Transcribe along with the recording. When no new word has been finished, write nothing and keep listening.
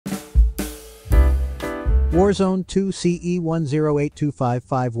Warzone 2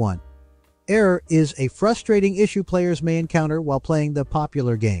 CE-108255-1. Error is a frustrating issue players may encounter while playing the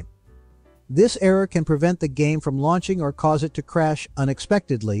popular game. This error can prevent the game from launching or cause it to crash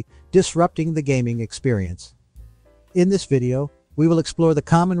unexpectedly, disrupting the gaming experience. In this video, we will explore the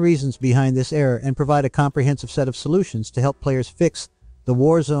common reasons behind this error and provide a comprehensive set of solutions to help players fix the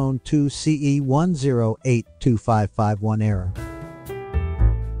Warzone 2 CE-108255-1 error.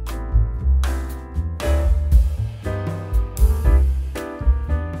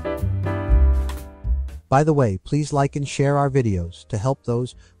 By the way, please like and share our videos to help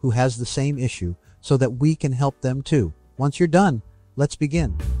those who has the same issue so that we can help them too. Once you're done, let's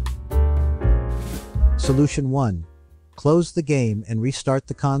begin. Solution 1. Close the game and restart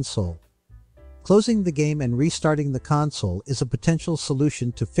the console. Closing the game and restarting the console is a potential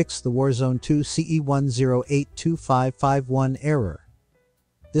solution to fix the Warzone 2 CE-108255-1 error.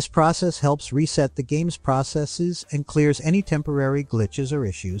 This process helps reset the game's processes and clears any temporary glitches or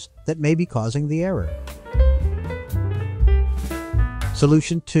issues that may be causing the error.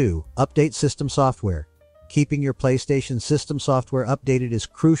 Solution 2. Update system software. Keeping your PlayStation system software updated is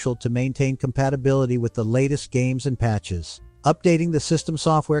crucial to maintain compatibility with the latest games and patches. Updating the system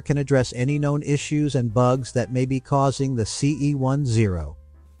software can address any known issues and bugs that may be causing the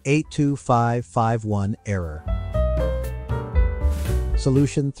CE-108255-1 error.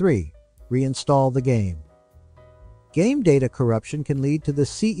 Solution 3. Reinstall the game. Game data corruption can lead to the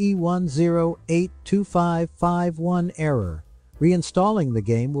CE-108255-1 error. Reinstalling the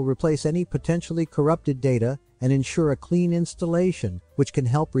game will replace any potentially corrupted data and ensure a clean installation, which can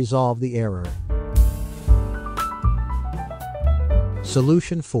help resolve the error.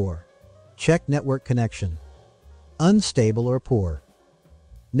 Solution 4. Check network connection. Unstable or poor.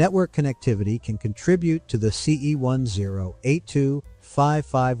 Network connectivity can contribute to the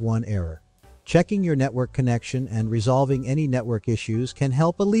CE-108255-1 error. Checking your network connection and resolving any network issues can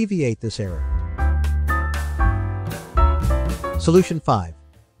help alleviate this error. Solution 5.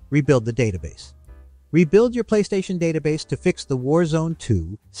 Rebuild the database. Rebuild your PlayStation database to fix the Warzone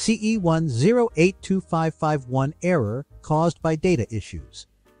 2 CE-108255-1 error caused by data issues.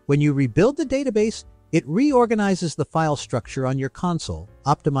 When you rebuild the database, it reorganizes the file structure on your console,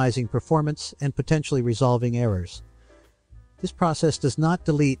 optimizing performance and potentially resolving errors. This process does not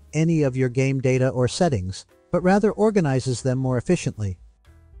delete any of your game data or settings, but rather organizes them more efficiently.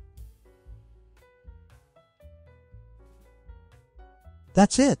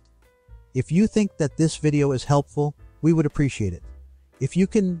 That's it. If you think that this video is helpful, we would appreciate it. If you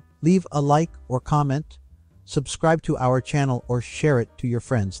can leave a like or comment, subscribe to our channel or share it to your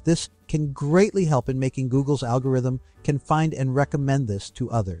friends. This can greatly help in making Google's algorithm can find and recommend this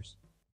to others.